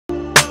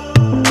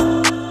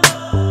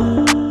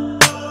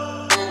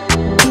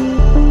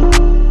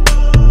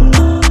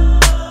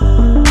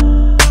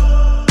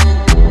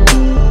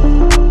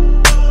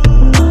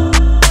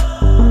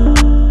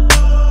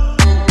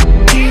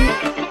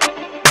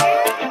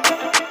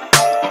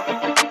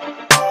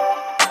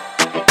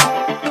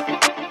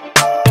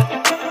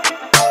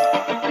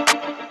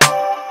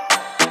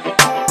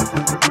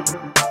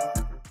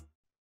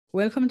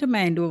Welcome to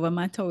Mind Over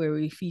Matter, where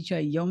we feature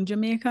young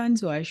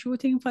Jamaicans who are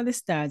shooting for the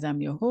stars. I'm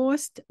your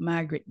host,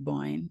 Margaret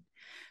Boyne.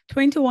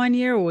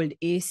 21-year-old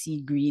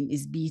Acee Green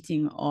is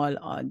beating all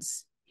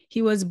odds.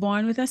 He was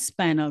born with a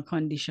spinal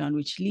condition,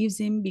 which leaves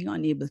him being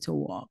unable to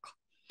walk.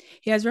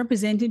 He has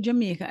represented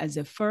Jamaica as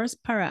the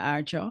first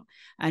para-archer,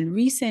 and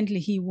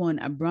recently he won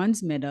a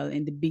bronze medal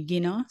in the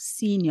beginner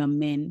senior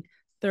men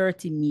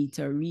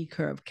 30-meter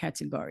recurve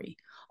category,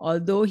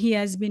 although he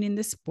has been in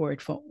the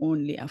sport for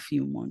only a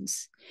few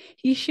months.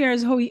 He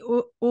shares how he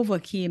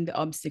overcame the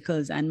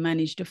obstacles and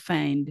managed to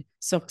find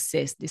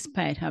success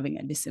despite having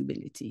a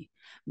disability.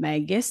 My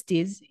guest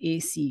is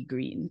Acee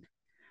Green.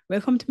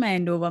 Welcome to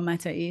Mind Over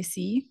Matter,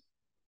 Acee.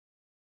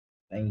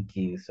 Thank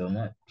you so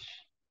much.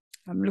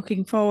 I'm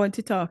looking forward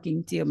to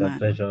talking to you, It's a man.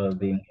 pleasure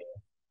being here.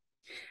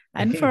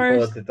 And Looking forward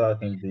first, to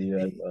talking to you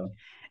as well.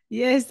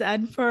 yes,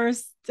 and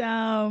first,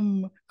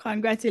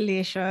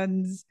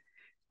 congratulations.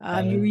 You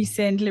Thank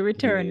recently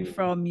returned you.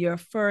 from your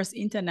first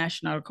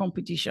international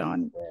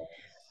competition,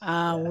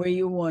 Yes. where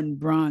you won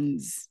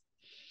bronze.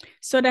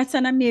 So that's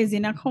an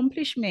amazing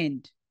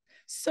accomplishment.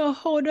 So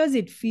how does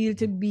it feel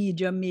to be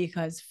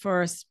Jamaica's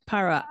first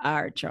para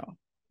archer?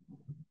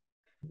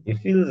 It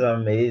feels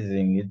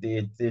amazing.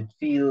 It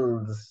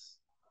feels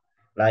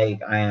like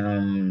I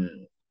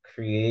am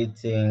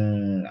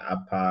creating a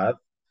path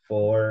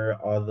for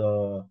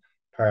other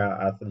para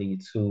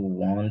athletes who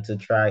want to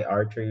try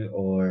archery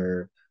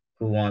or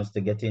who wants to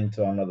get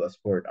into another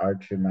sport.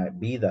 Archery might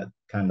be that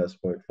kind of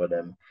sport for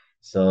them.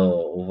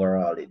 So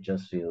overall, it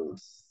just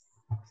feels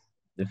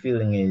the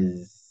feeling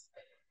is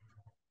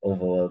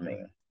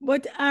overwhelming.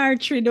 But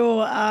archery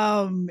though,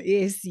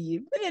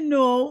 AC,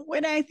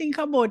 when I think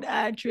about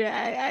archery,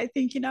 I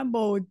thinking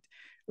about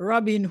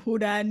Robin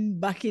Hood and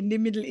back in the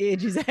Middle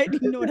Ages. I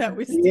didn't know Yeah,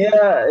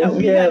 that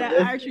we yeah, had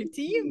an archery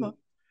team.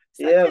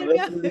 So yeah, basically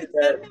tell that me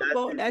that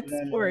about is that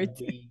one sport. of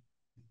the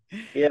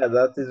yeah,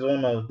 that is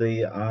one of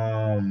the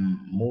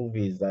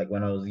movies like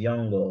when I was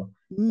younger,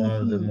 one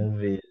of the Mm-hmm.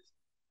 movies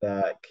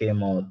that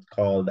came out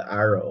called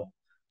Arrow.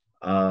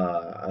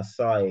 I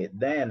saw it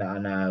then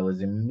and I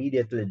was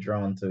immediately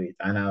drawn to it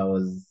and I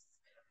was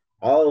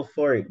all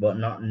for it, but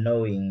not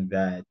knowing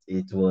that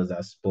it was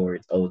a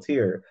sport out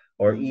here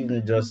or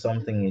even just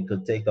something you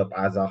could take up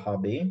as a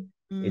hobby.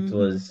 It Mm-hmm.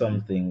 was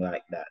something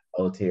like that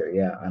out here,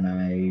 yeah. And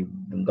I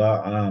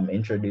got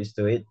introduced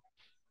to it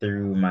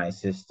through my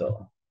sister.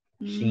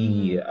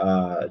 She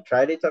Mm-hmm.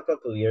 tried it a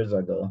couple years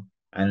ago,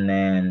 and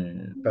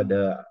then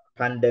the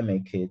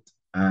pandemic hit,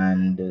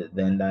 and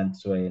then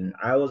that's when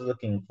I was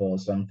looking for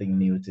something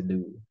new to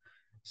do,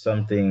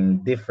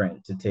 something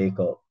different to take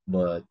up.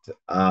 But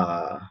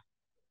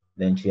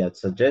then she had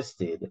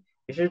suggested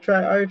you should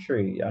try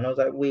archery, and I was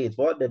like, wait,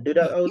 what? They do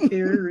that out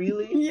here,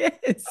 really?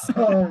 Yes.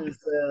 So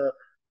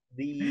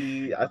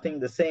I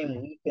think the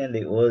same weekend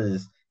it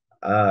was,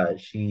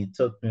 she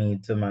took me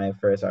to my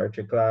first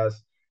archery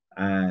class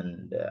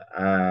and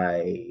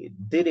I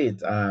did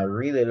it. I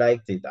really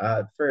liked it.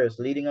 At first,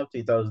 leading up to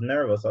it, I was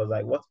nervous. I was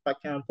like, what if I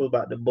can't pull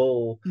back the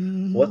bow?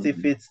 What if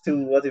Mm-hmm. it's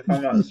too, what if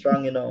I'm not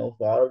strong enough?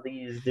 All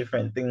these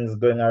different things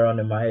going around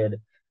in my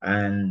head.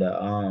 And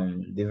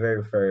the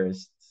very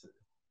first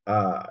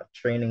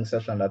training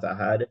session that I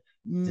had, I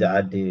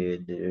Mm-hmm.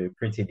 did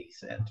pretty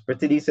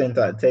decent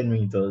at 10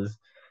 meters.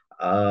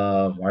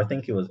 I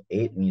think it was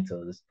 8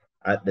 meters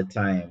at the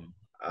time.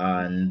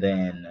 And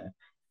then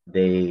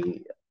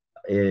they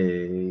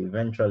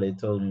eventually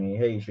told me,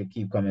 hey, you should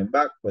keep coming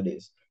back for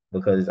this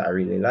because I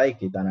really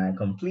like it. And I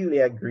completely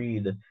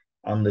agreed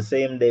on the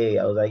same day.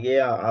 I was like,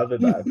 yeah, I'll be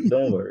back.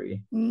 Don't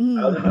worry.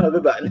 Mm-hmm. I'll be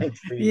back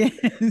next week.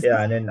 Yes.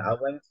 Yeah. And then I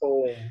went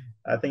home.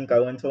 I think I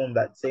went home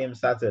that same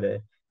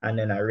Saturday. And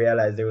then I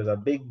realized there was a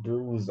big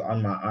bruise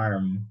on my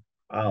arm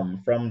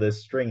from the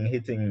string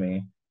hitting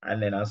me.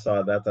 And then I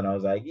saw that and I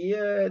was like,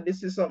 yeah,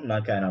 this is something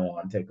I kind of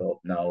want to take up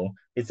now.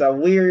 It's a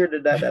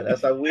weird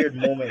that's a weird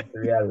moment to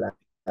realize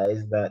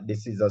that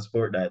this is a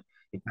sport that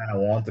you kind of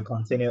want to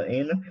continue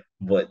in.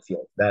 But yeah,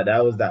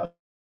 that was that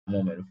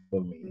moment for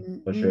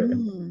me, for sure.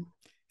 Mm-hmm.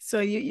 So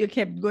you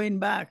kept going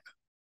back.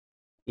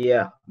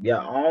 Yeah,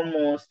 yeah,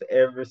 almost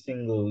every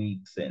single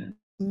week since.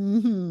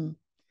 Mm-hmm.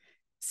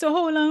 So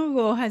how long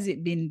ago has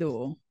it been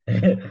though?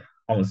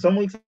 Some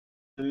weeks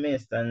I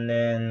missed, and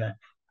then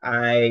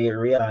I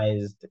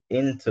realized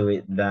into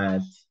it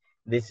that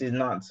this is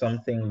not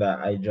something that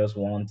I just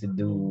want to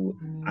do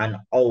an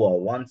hour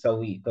once a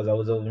week because I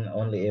was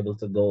only able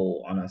to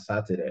go on a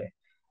Saturday.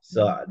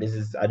 So this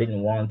is I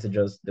didn't want to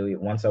just do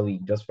it once a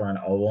week just for an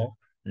hour.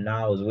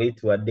 Now I was way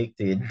too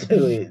addicted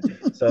to it.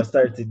 So I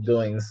started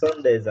going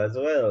Sundays as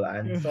well.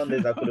 And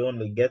Sundays I could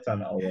only get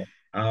an hour.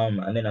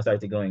 And then I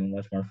started going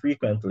much more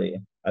frequently.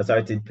 I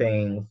started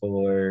paying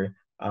for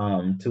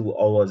 2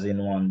 hours in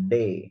one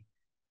day.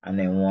 And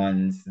then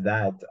once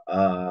that's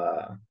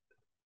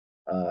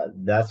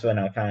when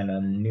I kind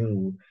of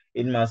knew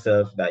in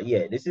myself that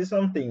yeah, this is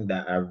something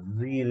that I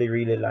really,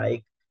 really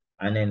like.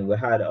 And then we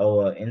had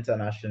our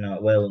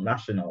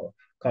national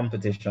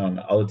competition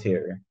out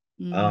here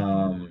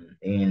Mm-hmm.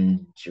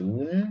 in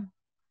June.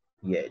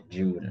 Yeah,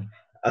 June.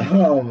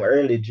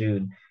 Early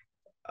June.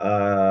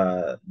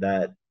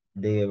 that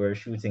they were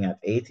shooting at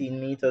 18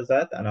 meters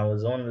at, and I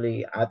was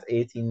only at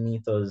 18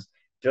 meters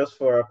just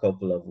for a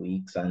couple of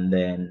weeks. And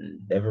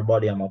then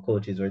everybody and my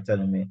coaches were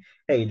telling me,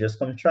 hey, just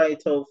come try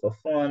it out for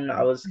fun.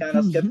 I was kind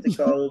of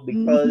skeptical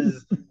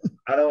because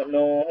I don't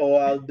know how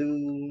I'll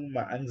do.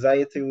 My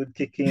anxiety would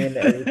kick in,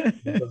 everything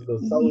would just go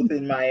south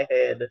in my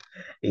head.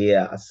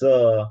 Yeah,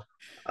 so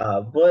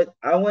but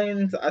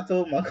I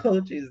told my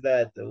coaches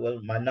that,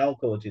 well, my now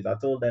coaches, I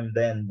told them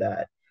then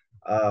that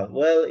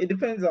well, it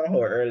depends on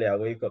how early I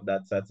wake up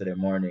that Saturday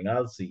morning.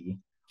 I'll see.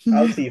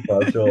 I'll see if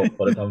I'll show up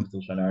for the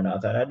competition or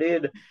not. And I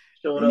did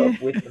showed Yeah.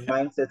 up with the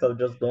mindset of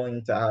just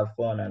going to have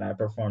fun, and I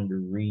performed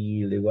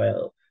really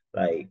well.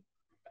 Like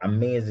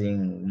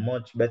amazing,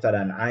 much better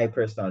than I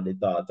personally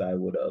thought I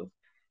would have.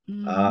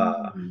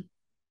 Uh, Mhm.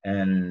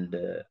 and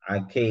I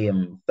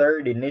came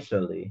third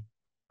initially,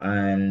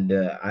 and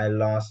I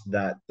lost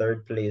that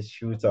third place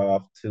shoot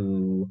off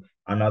to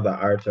another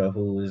archer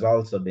who's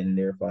also been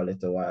there for a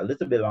little while, a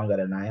little bit longer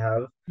than I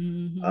have.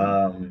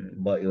 Mhm.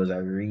 But it was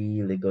a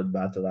really good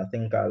battle. I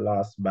think I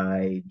lost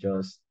by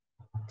just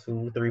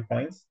 3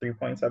 points, 3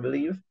 points, I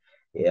believe.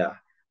 Yeah.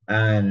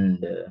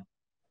 And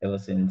ever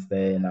since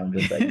then, I'm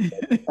just like, yeah,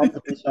 this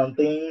competition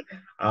thing,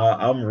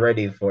 I'm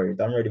ready for it.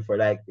 I'm ready for it.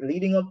 Like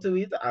leading up to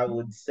it, I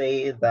would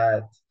say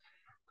that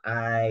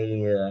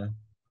I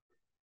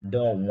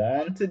don't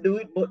want to do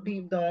it, but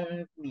deep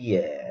down,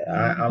 yeah,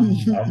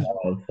 I'm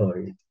all for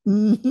it.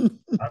 Mhm.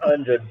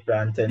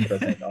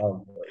 110%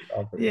 all for it,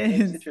 all for it. Same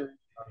Yes. situation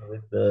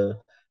with the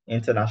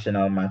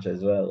international match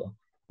as well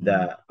Mhm.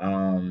 that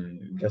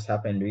just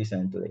happened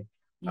recently.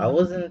 I Mhm.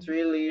 wasn't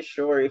really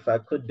sure if I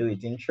could do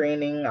it in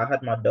training. I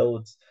had my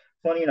doubts.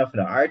 Funny enough,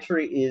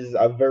 archery is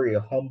a very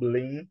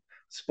humbling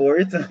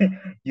sport.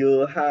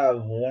 You'll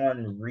have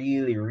one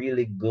really,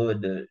 really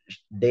good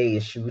day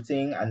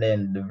shooting, and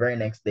then the very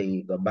next day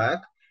you go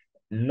back,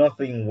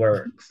 nothing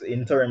works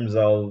in terms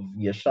of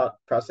your shot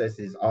process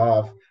is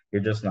off.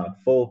 You're just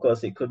not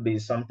focused. It could be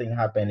something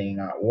happening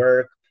at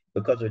work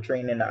because we're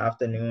training in the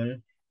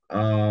afternoon.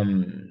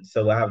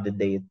 So we have the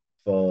day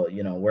for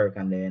work,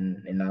 and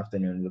then in the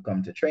afternoon we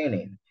come to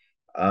training.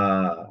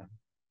 Uh,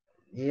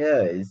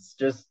 yeah, it's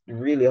just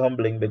really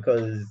humbling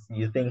because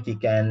you think you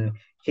can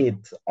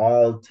hit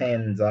all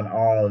tens and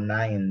all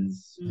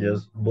nines,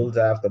 just Mhm.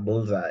 bullseye after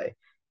bullseye,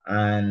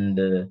 and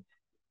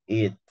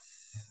it's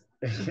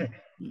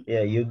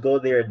yeah, you go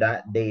there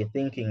that day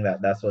thinking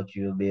that that's what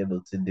you'll be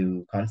able to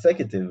do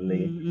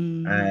consecutively,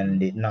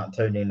 and Mhm. it not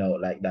turning out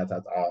like that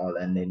at all,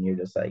 and then you're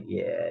just like,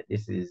 yeah,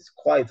 this is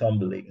quite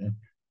humbling.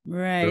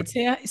 Right.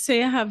 So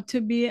you have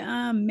to be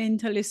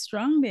mentally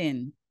strong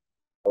then.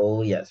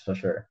 Oh yes, for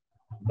sure.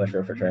 For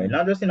sure, for sure. Mhm.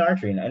 Not just in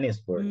archery, in any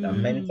sport.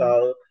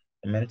 Mhm.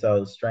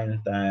 Mental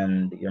strength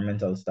and your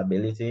mental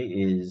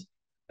stability is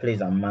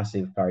plays a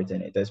massive part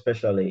in it,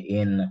 especially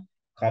in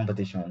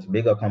competitions,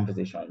 bigger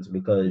competitions,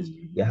 because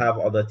you Mhm. have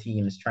other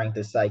teams trying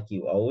to psych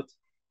you out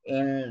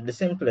in the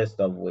simplest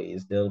of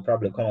ways. They'll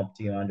probably come up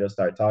to you and just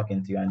start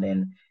talking to you, and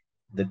then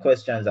the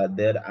questions that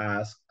they'd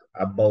ask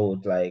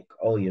about, like,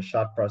 oh, your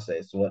shot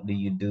process, what do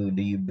you do?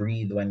 Do you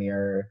breathe when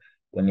you're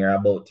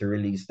about to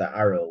release the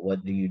arrow?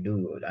 What do you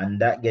do? And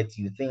that gets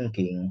you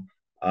thinking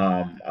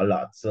a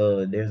lot.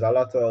 So there's a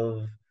lot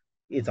of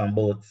it on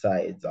both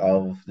sides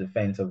of the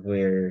fence of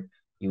where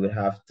you would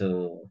have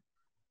to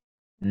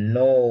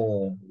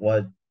know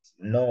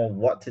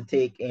what to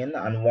take in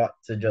and what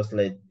to just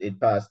let it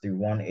pass through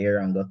one ear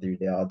and go through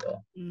the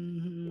other.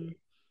 Mhm.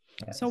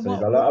 Yeah. So So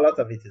it's what a lot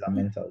of it is a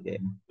mental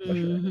game for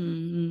sure.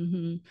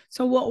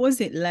 So what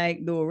was it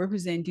like though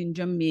representing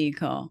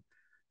Jamaica?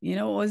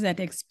 What was that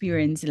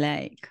experience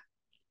like?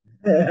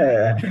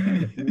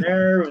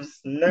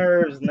 Nerves,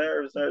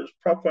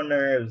 proper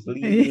nerves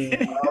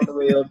leading all the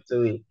way up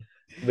to it.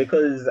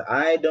 Because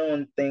I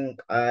don't think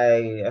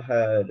I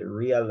had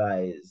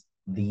realized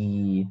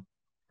the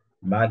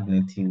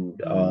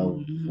magnitude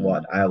of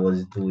what Mhm. I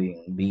was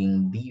doing,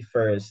 being the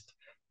first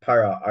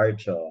para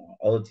archer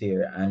out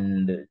here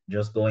and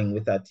just going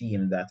with a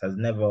team that has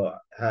never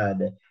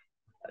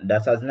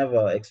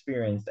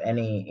experienced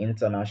any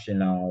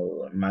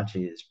international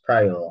matches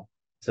prior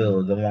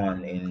to the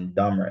one in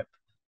Domrep.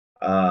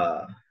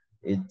 Uh,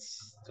 it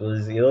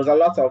was a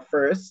lot of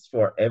firsts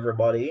for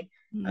everybody,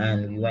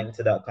 and we Mhm. went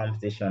to that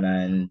competition,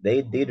 and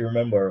they did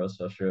remember us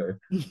for sure.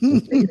 We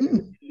did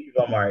leave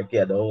a mark.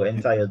 Yeah, the whole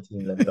entire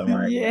team left a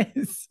mark.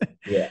 Yes.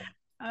 Yeah.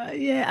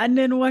 Yeah, and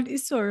then what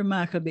is so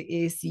remarkable,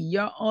 AC,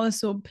 you're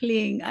also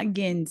playing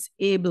against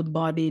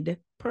able-bodied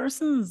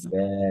persons.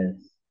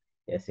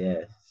 Yes.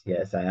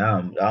 Yes, I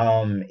am.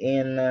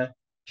 In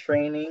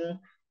training,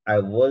 I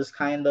was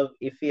kind of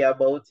iffy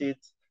about it.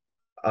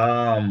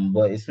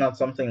 But it's not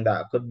something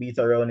that I could beat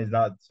around. It's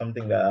not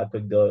something that I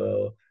could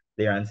go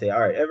there and say,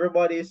 all right,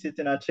 everybody sit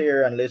in a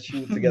chair and let's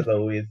shoot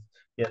together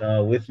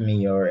with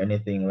me or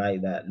anything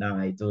like that. No,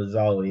 it was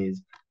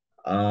always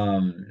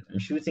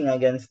shooting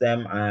against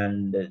them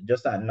and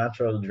just that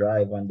natural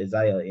drive and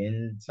desire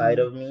inside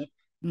of me.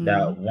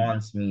 that Mm-hmm.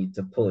 wants me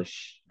to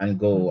push and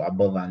go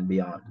above and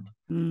beyond.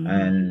 Mm-hmm.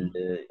 And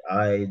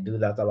I do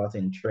that a lot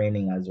in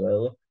training as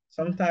well.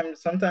 Sometimes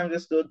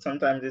it's good,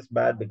 sometimes it's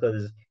bad,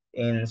 because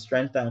in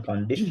strength and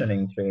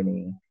conditioning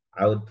training,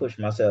 I would push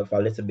myself a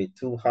little bit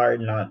too hard,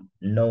 not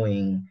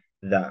knowing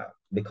that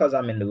because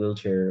I'm in the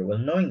wheelchair, well,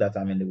 knowing that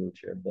I'm in the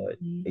wheelchair, but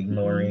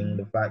ignoring Mm-hmm.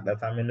 the fact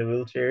that I'm in the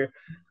wheelchair,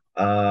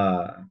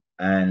 uh,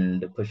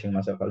 and pushing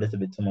myself a little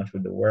bit too much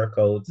with the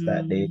workouts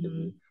that they Mm-hmm.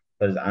 do,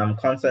 because I'm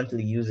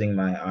constantly using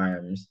my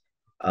arms.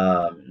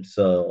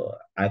 So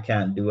I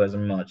can't do as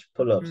much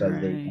pull-ups as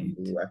they can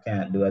Right. do. I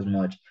can't do as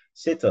much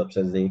sit-ups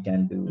as they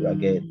can do. I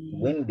get Mm-hmm.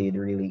 winded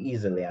really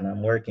easily, and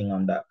I'm working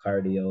on that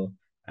cardio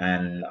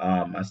and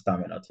my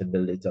stamina to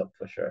build it up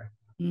for sure.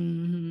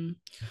 Mm-hmm.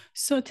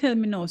 So tell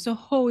me now, so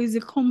how is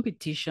the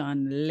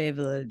competition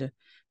leveled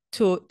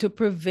to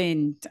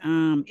prevent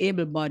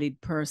able-bodied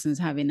persons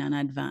having an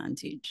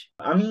advantage?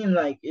 I mean,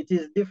 like, it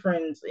is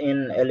different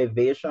in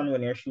elevation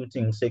when you're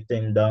shooting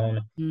sitting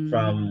down Mm-hmm.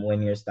 from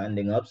when you're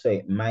standing up. So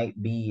it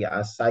might be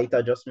a sight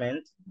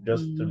adjustment,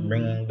 just Mm-hmm.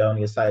 bringing down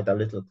your sight a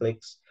little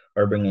clicks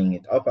or bringing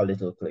it up a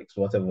little clicks,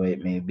 whatever it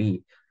may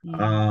be.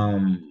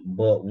 Mm-hmm.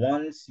 But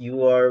once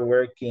you are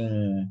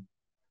working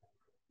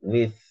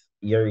with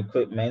your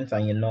equipment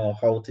and you know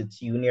how to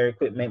tune your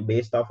equipment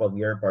based off of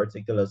your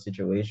particular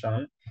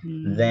situation,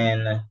 Mm-hmm.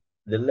 then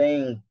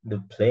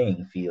the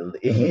playing field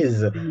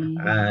is Mm-hmm.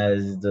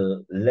 as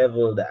the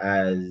leveled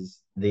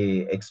as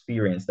the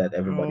experience that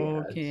everybody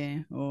has.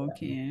 Okay, Yeah.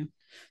 okay.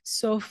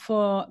 So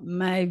for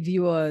my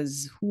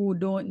viewers who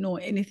don't know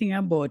anything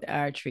about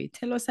archery,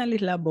 tell us a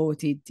little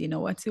about it.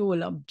 What's the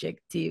whole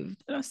objective?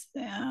 Tell us,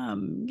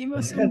 give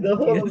us some The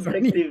whole details on it.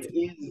 objective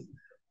is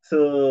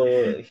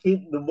to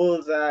hit the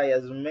bullseye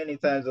as many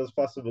times as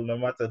possible, no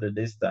matter the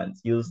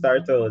distance. You'll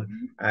start out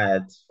Mhm.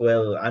 at,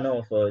 well, I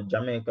know for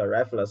Jamaica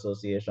Rifle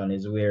Association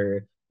is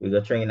where we go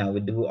train, and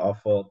we do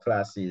offer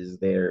classes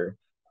there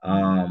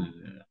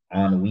Mhm.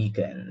 on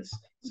weekends.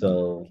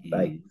 So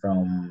like Okay.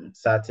 from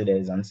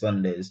Saturdays and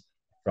Sundays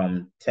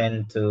from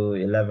 10 to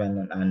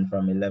 11 and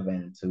from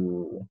 11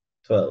 to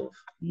 12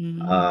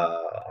 Mhm.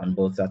 on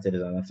both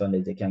Saturdays and on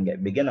Sundays they can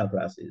get beginner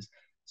classes.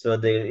 So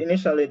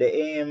initially the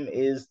aim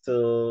is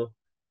to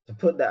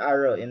put the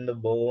arrow in the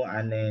bow,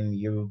 and then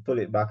you pull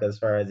it back as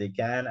far as you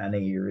can, and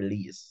then you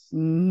release.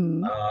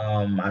 Mhm.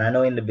 And I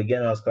know in the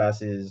beginners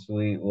classes,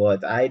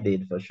 what I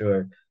did for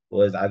sure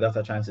was I got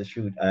a chance to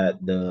shoot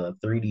at the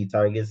 3D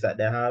targets that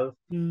they have.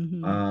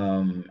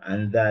 Mhm.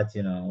 And that,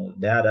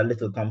 they had a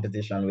little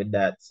competition with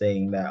that,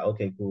 saying that,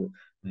 okay, cool,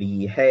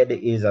 the head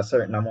is a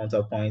certain amount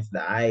of points,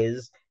 the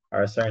eyes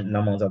are a certain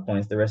amount of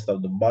points, the rest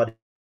of the body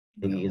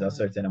is a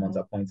certain amount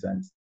of Oh, points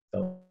and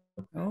oh,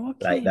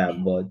 stuff like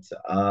that. But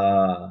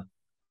okay.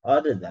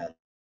 other than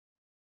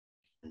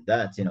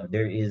that,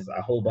 there is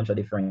a whole bunch of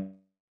different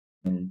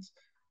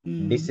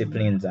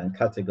disciplines and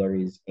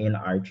categories Mhm. in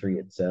archery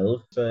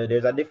itself. So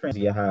there's a difference.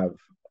 You have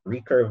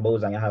recurve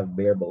bows and you have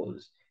bare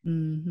bows.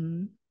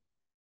 Mhm.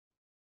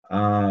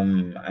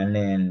 And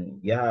then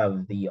you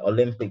have the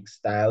Olympic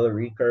style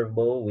recurve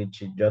bow,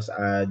 which it just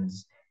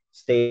adds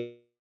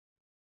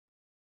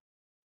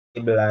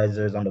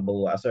stabilizers on the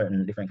bow, a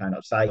certain different kind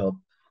of sight up.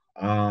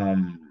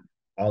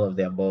 All of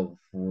the above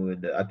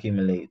would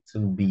accumulate to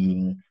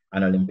being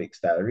an Olympic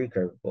style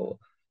recurve bow.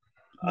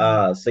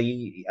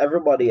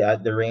 Everybody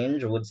at the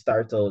range would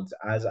start out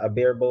as a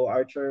bare bow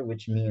archer,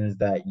 which means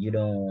that you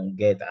don't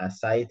get a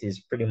sight. It's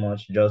pretty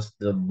much just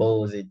the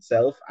bows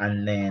itself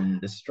and then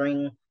the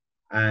string,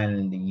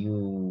 and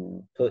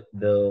you put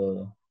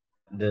you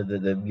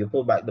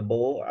pull back the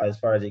bow as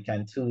far as you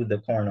can to the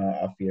corner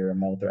of your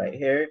mouth right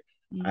here,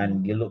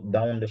 and you Mhm. look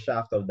down the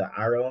shaft of the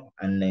arrow,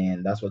 and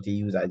then that's what you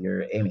use as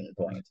your aiming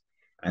point,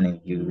 and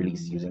then you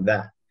release using Mhm.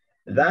 that.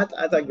 That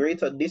at a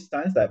greater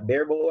distance, that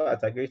bare bow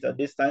at a greater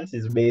distance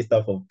is based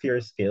off of pure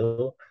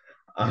skill.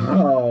 A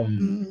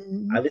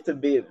Mhm. little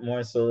bit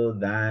more so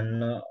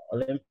than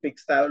Olympic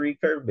style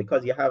recurve,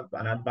 because you have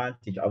an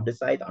advantage of the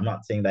sight. I'm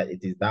not saying that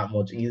it is that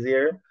much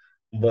easier,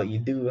 but you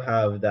do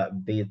have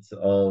that bit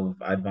of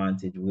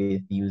advantage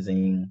with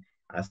using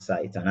a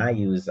sight. And I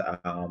use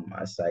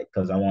a sight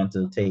because I want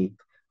to take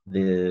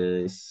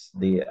the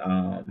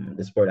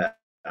sport that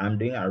I'm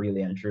doing. I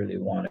really and truly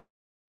want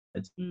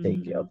to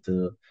take it up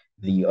to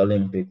the Mhm.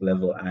 Olympic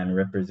level and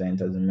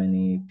represent as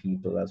many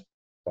people as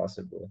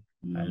possible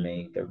and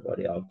make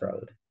everybody all Mhm.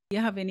 proud. You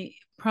have any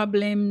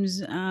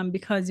problems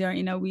because you're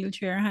in a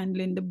wheelchair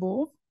handling the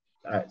bow?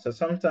 All right, so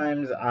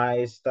sometimes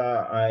I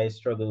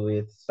struggle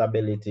with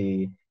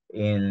stability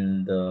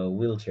in the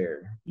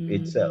wheelchair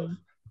itself.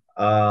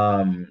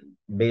 Mm-hmm.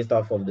 Based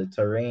off of the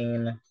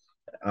terrain,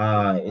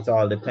 it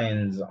all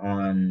depends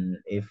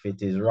on if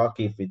it is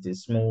rocky, if it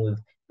is smooth,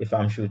 if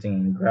I'm shooting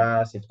in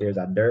grass, if there's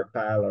a dirt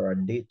pile or a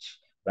ditch,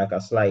 like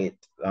a slight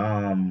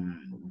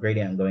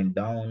gradient going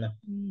down,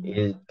 Mm-hmm.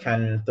 it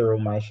can throw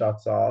my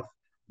shots off.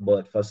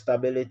 But for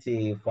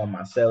stability for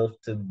myself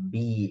to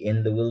be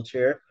in the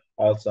wheelchair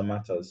also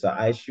matters. So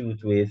I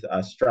shoot with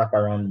a strap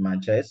around my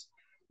chest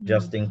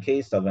just in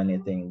case of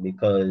anything,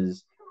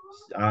 because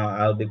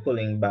I'll be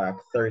pulling back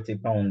 30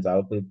 pounds.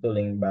 I'll be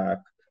pulling back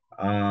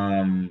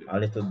a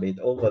little bit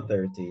over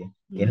 30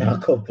 in a Mm-hmm.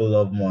 couple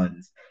of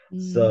months.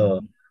 So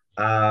Mm-hmm.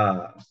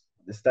 uh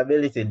the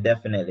stability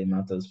definitely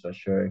matters for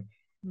sure.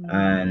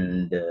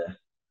 And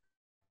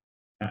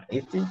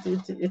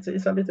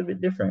it's a little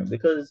bit different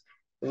because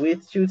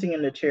with shooting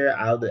in the chair,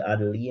 I'd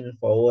lean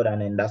forward,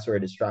 and then that's where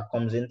the strap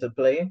comes into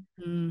play.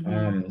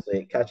 Mm-hmm. So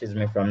it catches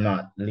me from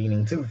not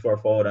leaning too far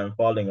forward and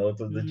falling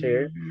out of the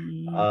chair.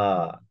 Mm-hmm.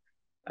 Uh,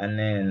 and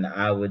then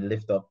I would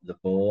lift up the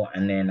bow,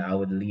 and then I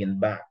would lean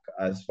back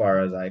as far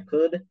as I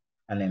could,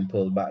 and then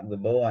pull back the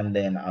bow, and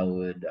then I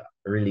would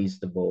release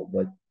the bow.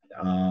 But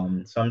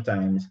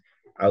sometimes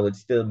I would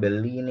still be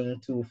leaning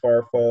too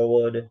far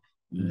forward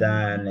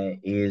Mm-hmm. than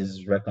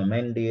is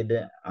recommended.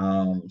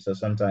 So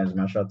sometimes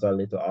my shots are a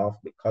little off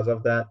because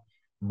of that.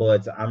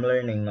 But I'm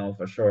learning now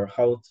for sure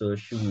how to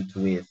shoot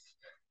with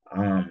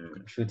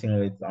shooting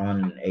with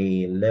on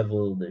a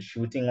leveled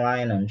shooting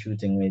line and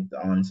shooting with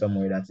on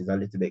somewhere that is a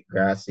little bit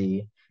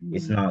grassy.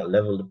 It's Mm-hmm. not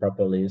leveled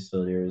properly,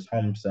 so there's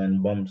humps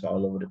and bumps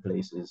all over the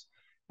places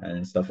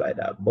and stuff like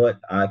that. But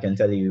I can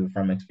tell you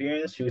from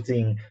experience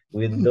shooting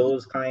with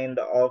those kind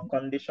of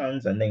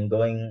conditions and then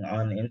going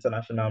on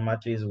international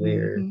matches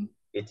where Mm-hmm.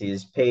 it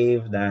is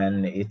paved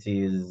and it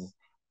is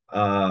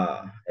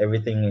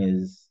everything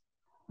is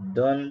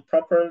done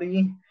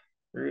properly.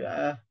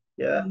 Uh,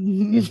 yeah,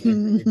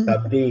 it's a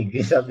big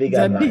it's a big It's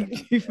a advantage.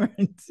 big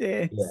difference,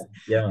 Yeah, yes.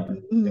 yeah,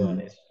 man. Yeah,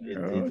 man. Mhm. It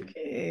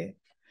Okay.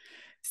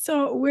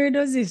 So where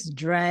does this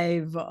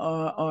drive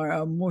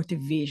or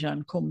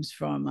motivation comes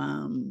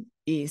from,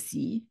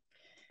 AC?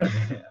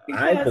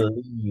 I Because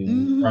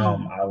believe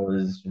from mhm, I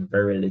was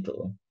very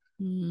little,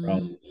 from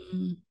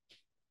mhm,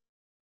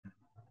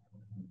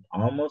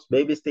 almost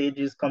baby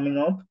stages coming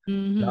up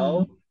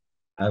now.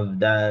 mhm,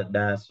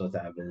 That's what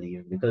I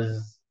believe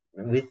because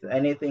with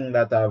anything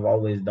that I've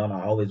always done,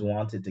 I always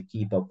wanted to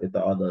keep up with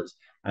the others,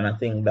 and I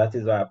think that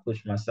is why I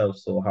push myself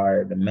so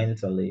hard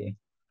mentally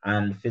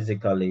and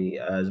physically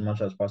as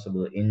much as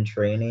possible in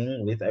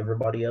training with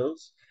everybody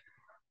else.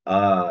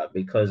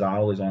 Because I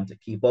always want to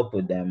keep up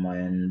with them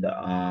and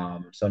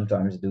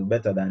sometimes do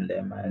better than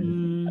them,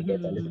 and I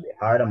get a little mhm. bit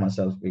hard on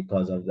myself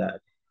because of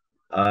that.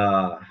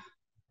 Uh,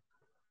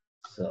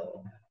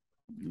 so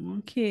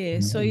Okay,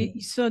 so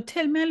mm, so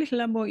tell me a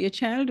little about your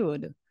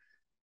childhood.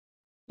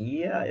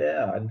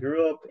 yeah, I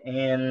grew up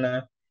in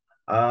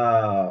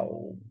uh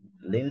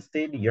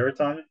Linstead,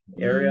 Yurton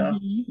area.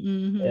 Mhm,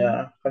 mhm,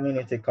 Yeah,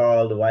 community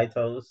called White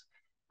House.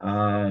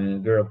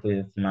 Grew up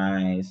with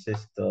my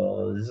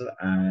sisters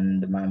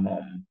and my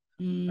mom.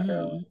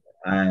 mhm,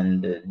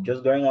 And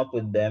just growing up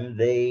with them,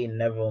 they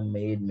never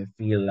made me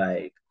feel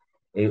like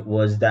it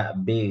was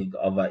that big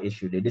of an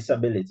issue. The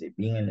disability,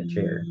 being in a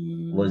chair,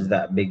 was mhm,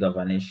 that big of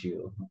an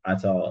issue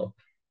at all.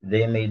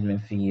 They made me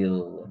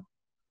feel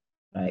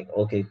like,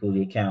 okay, cool,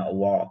 you can't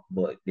walk,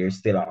 but there's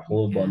still a you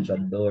whole bunch can.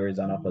 of doors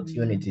and Mhm,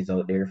 opportunities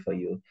out there for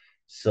you.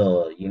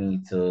 So you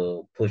need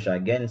to push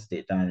against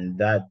it. And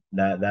that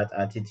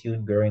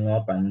attitude growing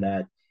up and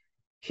that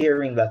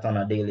hearing that on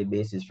a daily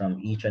basis from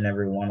each and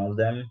every one of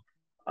them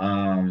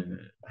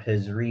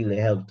has really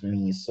helped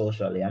me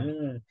socially. I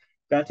mean,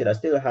 granted, I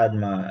still had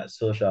my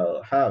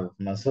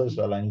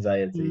social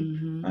anxiety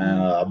mhm,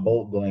 mhm,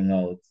 about going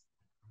out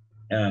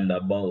and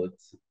about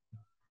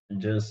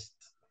just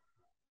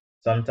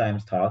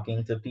sometimes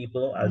talking to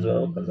people as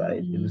well, because mhm,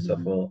 I do mhm,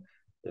 suffer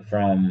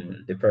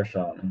from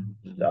depression,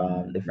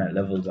 different mhm,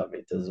 levels of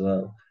it as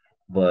well.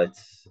 But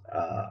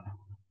uh,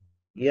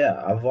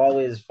 yeah, I've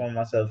always found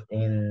myself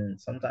in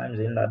sometimes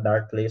in that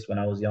dark place when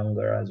I was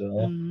younger as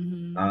well.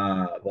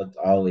 mhm, But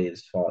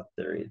always fought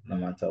through it no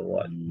matter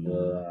what.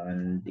 mhm,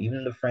 And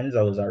even the friends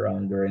I was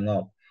around growing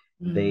up,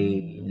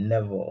 they mhm.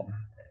 never,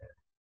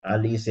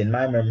 at least in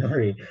my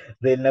memory,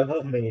 they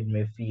never made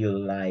me feel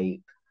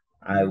like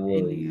I You're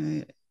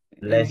was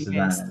less any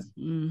than. less.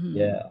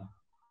 Mhm. Yeah,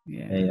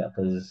 Yeah. yeah,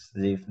 because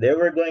if they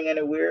were going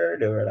anywhere,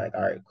 they were like,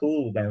 all right,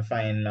 cool, we're gonna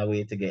find a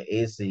way to get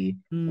AC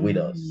with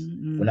us.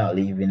 We're not Mhm,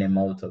 leaving him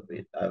out of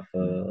it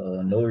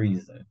for no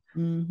reason.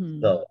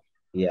 mhm. So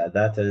yeah,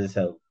 that has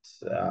helped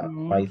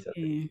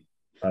Okay.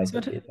 quite So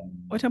a bit.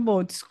 what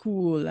about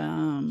school?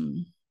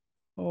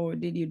 How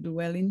did you do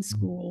well in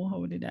school?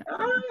 How did that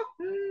go?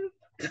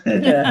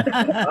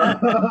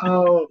 Ah,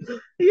 oh,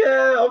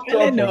 yeah, up to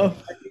Well a point.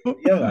 enough.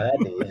 Yeah, man,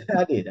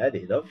 I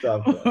did, up to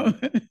a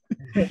point.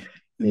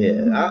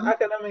 Yeah, Mhm,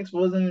 academics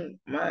wasn't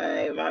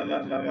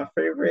my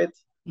favorite.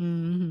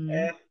 mhm,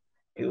 Eh,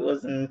 it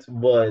wasn't,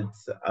 but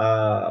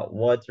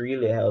what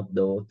really helped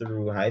though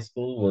through high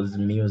school was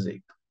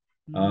music.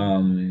 mhm,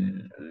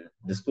 Um,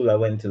 the school I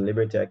went to,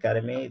 Liberty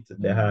Academy,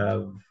 they mhm.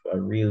 have a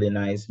really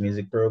nice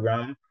music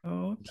program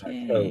that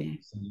Okay.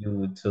 helps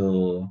you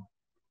to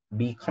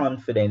be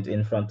confident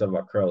in front of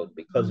a crowd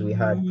because we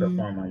had Mhm,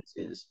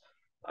 performances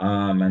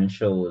and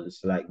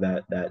shows like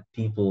that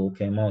people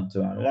came out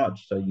to and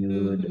watch. So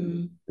you would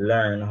mhm,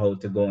 learn how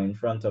to go in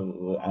front of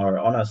or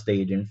on a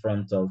stage in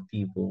front of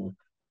people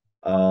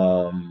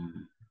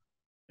um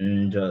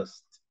and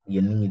just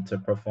you need to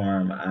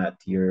perform at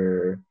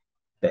your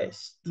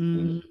best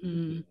in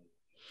Mm-hmm.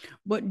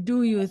 But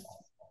do you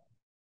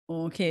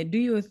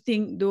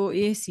think though,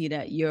 Acee,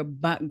 that your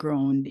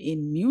background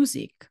in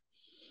music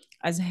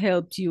has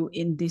helped you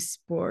in this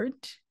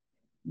sport?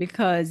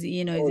 Because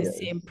it's oh the yes.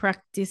 same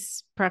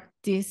practice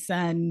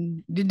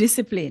and the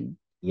discipline.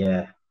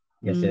 Yeah.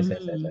 Mm-hmm. Yes,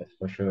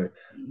 for sure.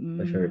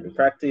 For sure. The Mm-hmm.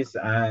 practice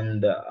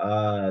and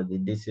the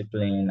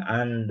discipline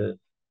and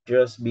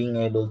just being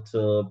able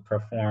to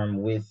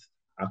perform with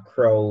a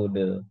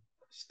crowd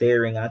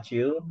staring at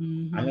you.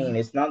 I Mm-hmm. mean,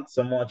 it's not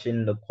so much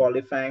in the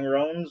qualifying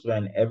rounds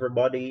when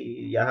everybody,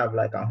 you have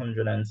like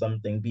 100 and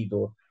something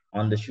people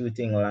on the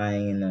shooting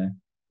line.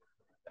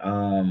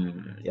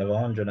 You have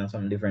 100 and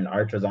some different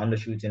archers on the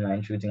shooting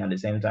line shooting at the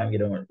same time. You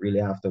don't really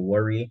have to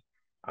worry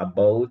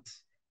about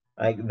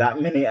like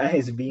that many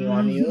eyes being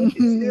on you.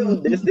 It's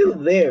still they're still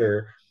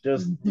there.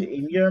 Just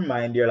in your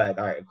mind, you're like,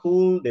 all right,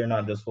 cool. They're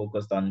not just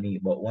focused on me.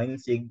 But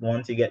once you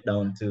get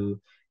down to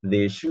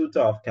the shoot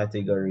off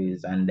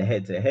categories and the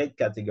head to head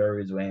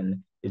categories,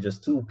 when it's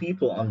just two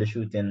people on the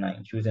shooting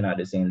line shooting at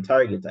the same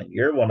target, and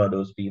you're one of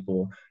those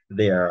people,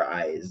 there are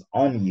eyes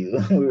on you,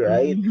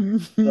 right?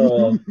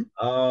 So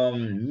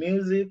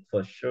music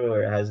for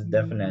sure has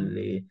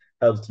definitely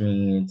helped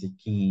me to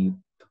keep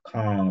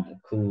calm,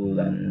 cool,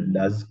 and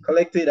as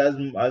collected as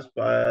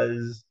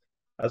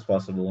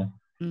possible,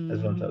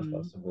 as much as Mm-hmm.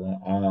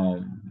 possible.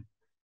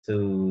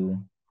 To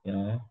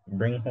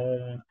bring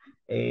home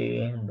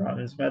a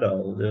bronze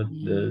medal.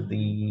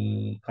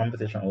 The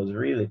competition was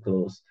really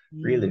close,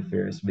 really Mm-hmm.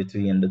 fierce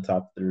between the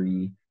top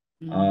three.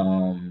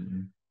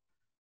 Um,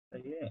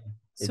 yeah,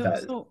 it So,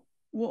 has. so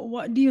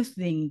what do you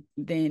think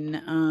then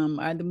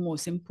are the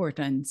most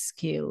important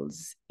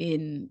skills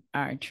in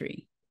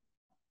archery?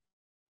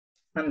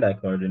 Hand eye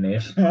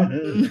coordination,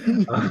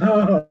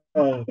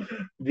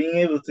 being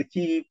able to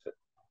keep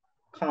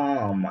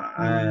calm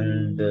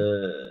and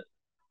Mm,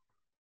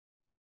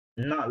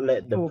 not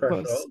let the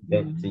pressure focus.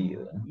 get to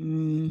you.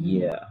 Mm-hmm.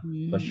 Yeah,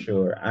 for Mm-hmm.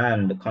 sure.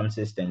 And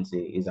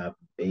consistency is a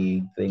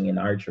big thing in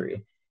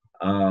archery.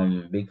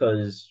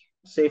 Because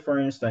say for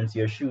instance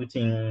you're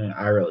shooting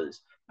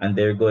arrows and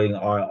they're going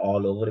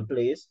all over the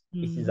place,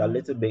 it is a Mm-hmm.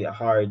 little bit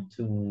hard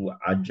to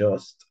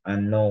adjust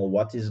and know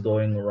what is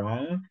going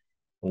wrong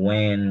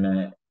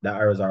when the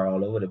arrows are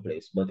all over the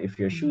place. But if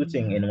you're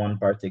shooting in one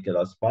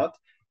particular spot,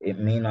 it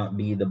may not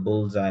be the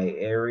bullseye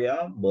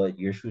area, but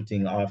you're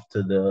shooting off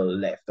to the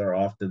left or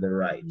off to the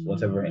right,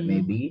 whatever it may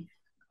Mm-hmm. be.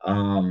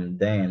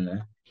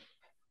 Then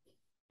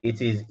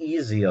it is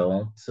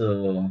easier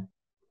to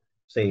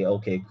say,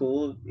 okay,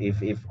 cool.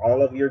 If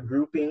all of your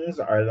groupings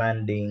are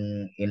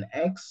landing in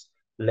X,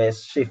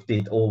 let's shift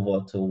it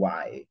over to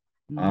Y.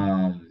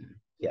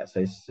 Yeah,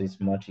 so it's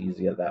much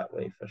easier that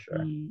way for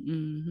sure.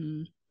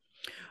 Mm-hmm.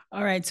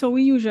 All right. So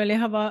we usually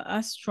have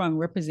a strong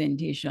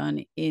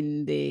representation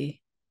in the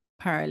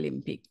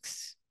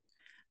Paralympics.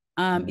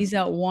 Yeah. Is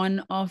that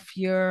one of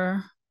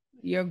your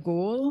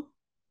goal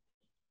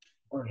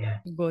Oh yeah.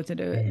 to go to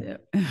Yeah.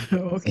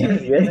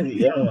 okay.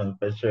 Yeah, man,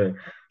 for sure.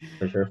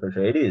 For sure.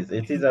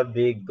 It is a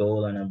big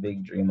goal and a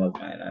big dream of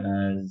mine.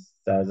 And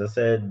as I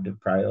said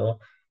prior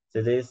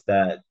to this,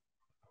 that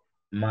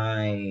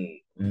my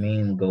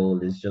main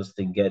goal is just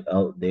to get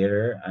out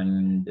there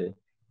and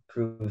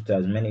prove to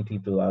as many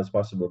people as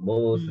possible,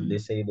 both Mm,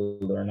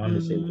 disabled or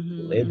non-disabled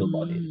people,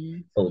 able-bodied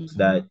mhm, folks,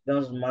 that mhm, it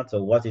doesn't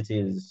matter what it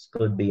is.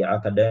 Could be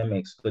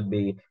academics, could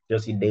be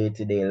just your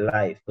day-to-day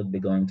life, could be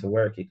going to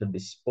work, it could be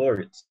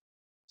sports,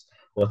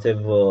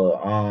 whatever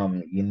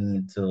you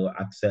need to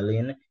excel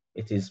in,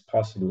 it is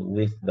possible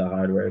with the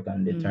hard work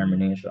and mhm,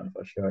 determination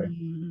for sure.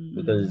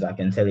 Because mhm. I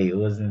can tell you it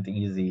wasn't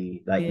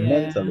easy. Like Yeah.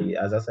 mentally,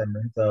 as I said,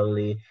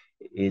 mentally,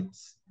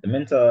 it's the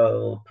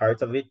mental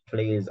part of it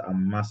plays a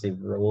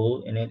massive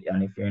role in it.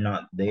 And if you're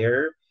not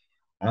there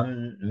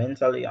on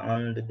mentally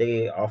on the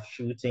day of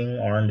shooting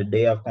or on the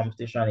day of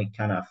competition, it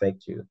can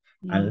affect you.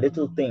 And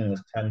little Mhm,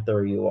 things can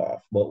throw you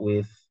off. But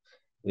with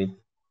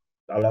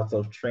a lot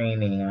of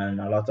training and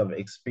a lot of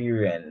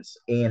experience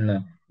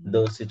in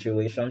those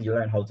situations, you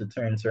learn how to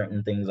turn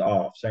certain things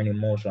off, certain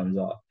emotions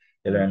off.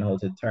 You mhm, learn how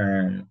to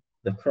turn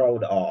the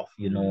crowd off.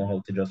 You know mhm,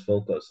 how to just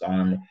focus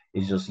on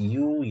it's just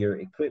you, your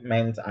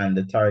equipment, and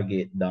the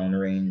target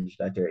downrange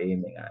that you're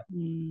aiming at.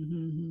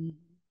 mhm.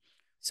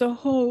 So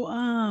how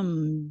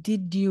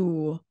did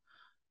you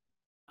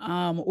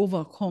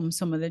overcome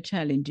some of the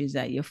challenges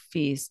that you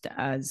faced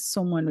as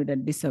someone with a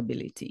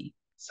disability?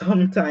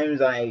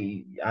 Sometimes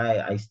I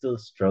still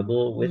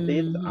struggle with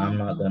it. I'm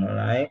not Mhm. gonna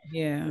lie,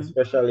 Yeah.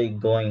 especially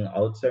going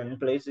out certain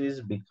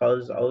places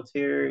because out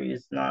here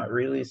is not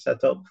really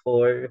set up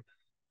for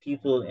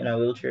people in a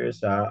wheelchair.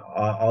 So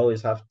I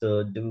always have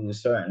to do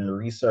certain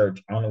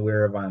research on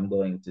wherever I'm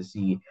going to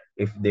see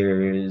if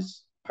there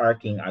is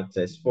parking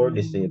access for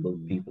disabled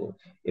Mhm. people,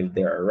 if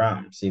there are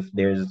ramps, if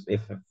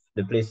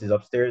the place is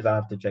upstairs, I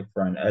have to check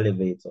for an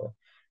elevator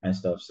and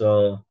stuff.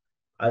 So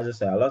as I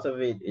say, a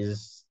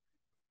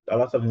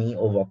lot of me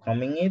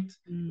overcoming it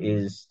Mhm.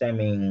 is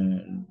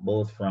stemming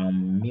both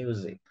from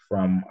music,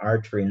 from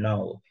archery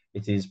now.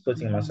 It is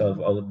putting myself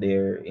Mhm. out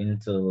there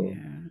into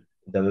Yeah.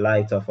 the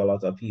light of a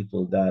lot of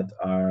people that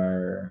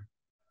are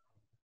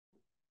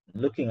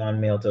looking on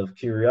me out of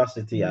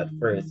curiosity at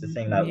first, to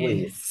saying that, wait,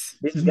 Yes.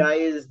 this guy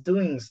is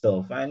doing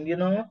stuff, and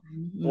what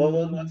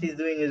Mhm. he's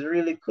doing is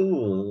really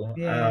cool.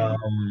 Yeah.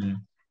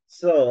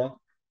 So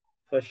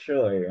for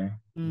sure,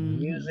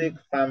 music, Mhm.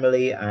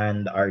 family,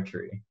 and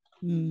archery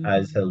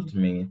has Mhm. helped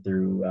me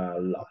through a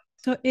lot.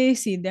 So,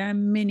 AC, there are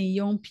many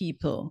young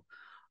people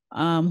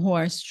who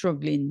are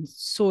struggling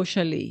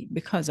socially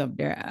because of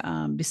their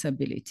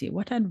disability.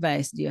 What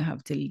advice do you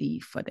have to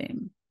leave for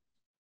them?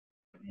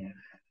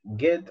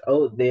 Get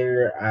out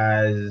there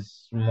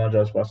as much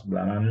as possible.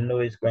 And I know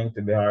it's going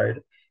to be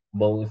hard,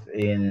 both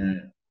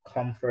in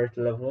comfort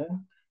level,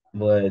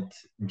 but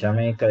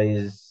Jamaica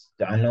is,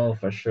 I know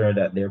for sure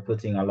that they're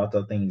putting a lot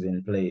of things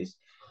in place.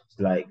 It's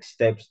like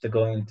steps to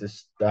go into,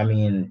 I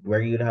mean,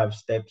 where you'd have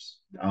steps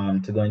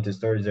to go into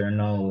stores, are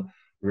now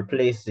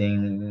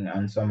replacing,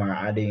 and some are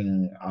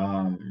adding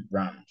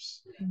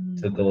ramps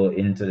to go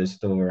into the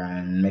store,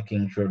 and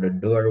making sure the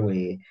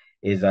doorway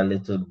is a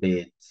little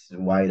bit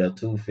wider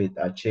to fit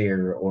a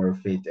chair or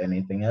fit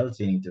anything else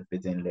you need to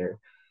fit in there.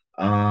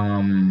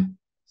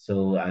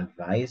 So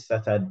advice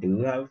that I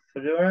do have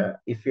for you,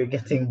 if you're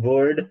getting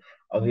bored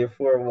of your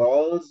four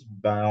walls,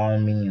 by all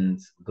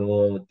means,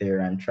 go out there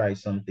and try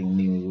something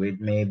new. It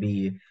may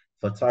be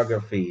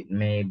photography, it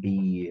may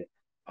be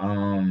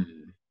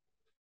um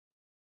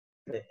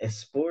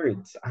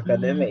sports,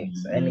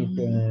 academics, Mhm.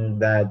 anything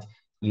that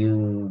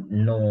you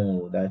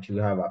know that you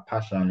have a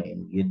passion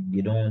in.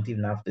 You don't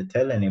even have to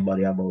tell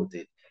anybody about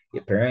it.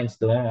 Your parents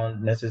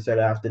don't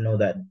necessarily have to know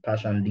that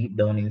passion deep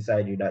down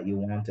inside you that you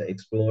want to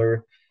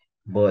explore.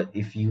 But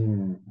if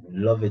you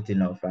love it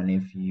enough, and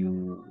if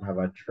you have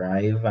a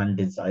drive and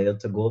desire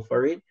to go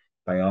for it,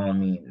 by all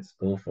means,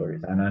 go for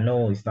it. And I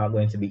know it's not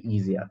going to be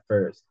easy at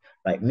first.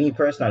 Like me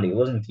personally, it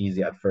wasn't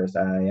easy at first.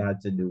 I had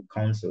to do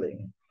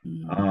counseling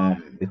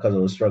Mhm. because I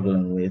was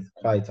struggling with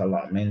quite a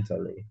lot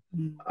mentally.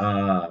 Mhm.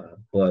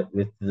 But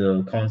with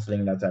the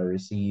counseling that I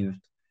received,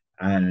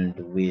 and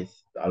with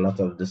a lot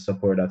of the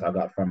support that I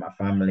got from my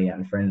family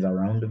and friends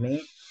around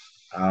me,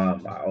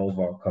 I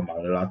overcome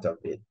a lot of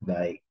it.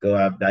 Like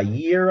a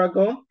year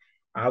ago,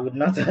 I would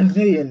not have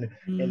been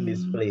in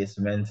this Mhm. place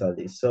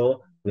mentally.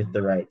 So with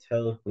the right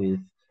help, with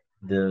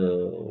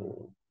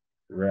the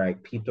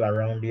right people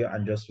around you,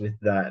 and just with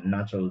that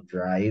natural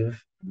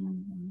drive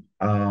Mhm.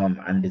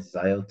 and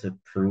desire to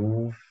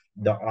prove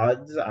the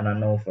odds. And I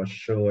know for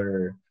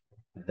sure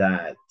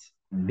that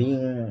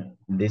being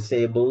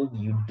disabled,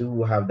 you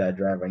do have that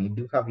drive, and you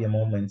do have your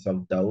moments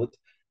of doubt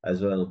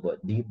as well.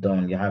 But deep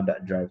down, you have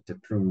that drive to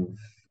prove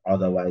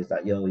otherwise,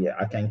 that, yo, yeah,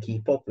 I can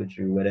keep up with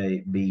you, whether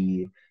it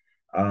be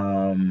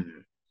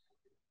um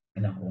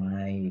in a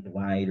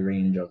wide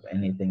range of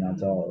anything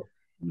at all.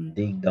 Mhm.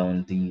 Dig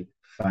down deep,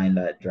 find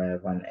that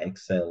drive, and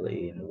excel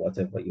in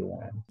whatever you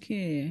want.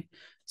 Okay.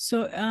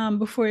 So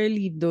before you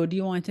leave though, do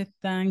you want to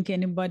thank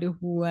anybody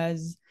who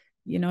has,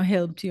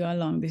 helped you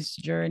along this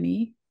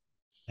journey?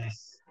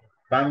 Yes.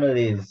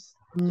 Families.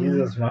 Mm.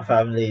 Jesus, my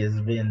family has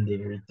been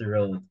there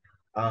throughout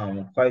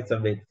quite a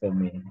bit for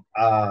me.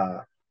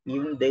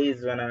 Even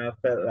days when I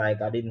felt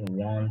like I didn't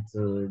want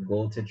to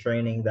go to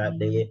training that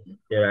day, Mm.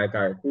 they're like,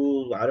 all right,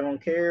 cool, I don't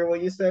care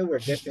what you say, we're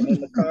getting in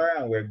the car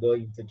and we're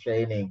going to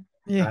training.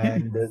 Yeah.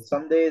 And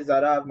some days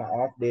that I have my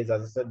off days,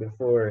 as I said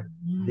before,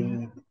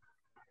 Mm.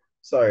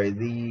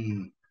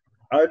 the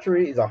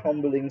archery is a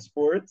humbling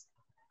sport.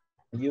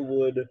 you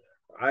would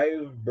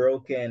I've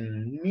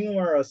broken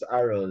numerous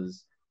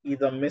arrows,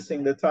 either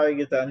missing the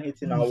target and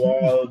hitting a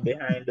wall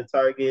behind the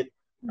target,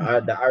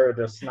 the arrow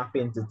just snap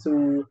into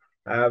two.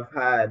 I've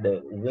had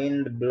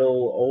wind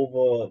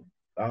blow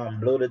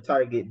the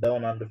target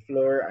down on the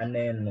floor, and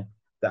then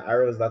the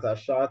arrows that I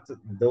shot,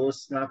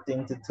 those snapped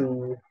into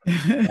two.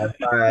 I've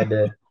had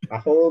a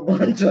whole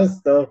bunch of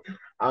stuff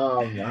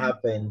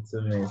happen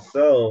to me.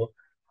 So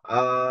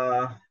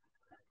uh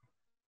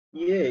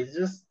yeah, you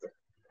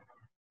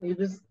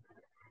just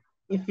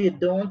if you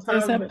don't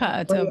Just have a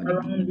part anybody of the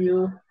around game.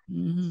 you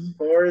Mm-hmm.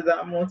 for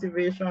that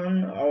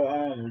motivation,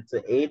 or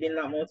to aid in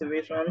that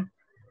motivation,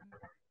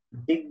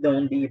 dig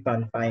down deep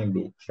and find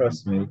it.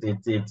 Trust me, it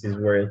is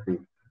worth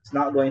it. It's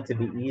not going to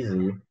be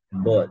easy,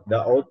 but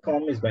the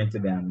outcome is going to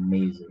be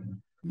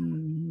amazing.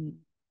 Mm-hmm.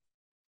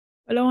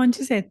 Well, I want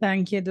to say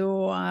thank you,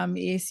 though,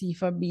 AC,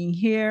 for being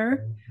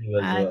here. Thank you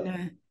as And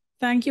well.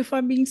 thank you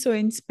for being so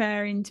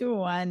inspiring,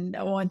 too. And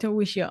I want to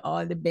wish you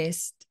all the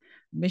best.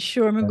 Be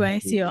sure I'm Thank going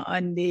to see you. you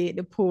on the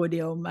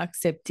podium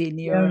accepting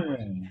Yeah, your man.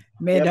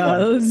 Yeah, man.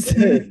 medals.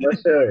 For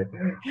sure.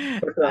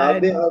 For sure.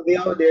 And I'll be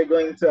out there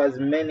going to as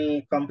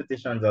many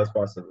competitions as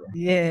possible.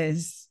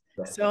 yes,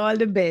 So, so all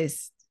the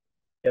best.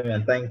 yeah,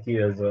 man. Thank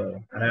you as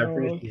well. And I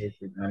Okay. appreciate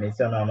it. And it's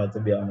an honor to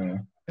be on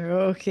here.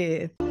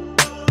 Okay.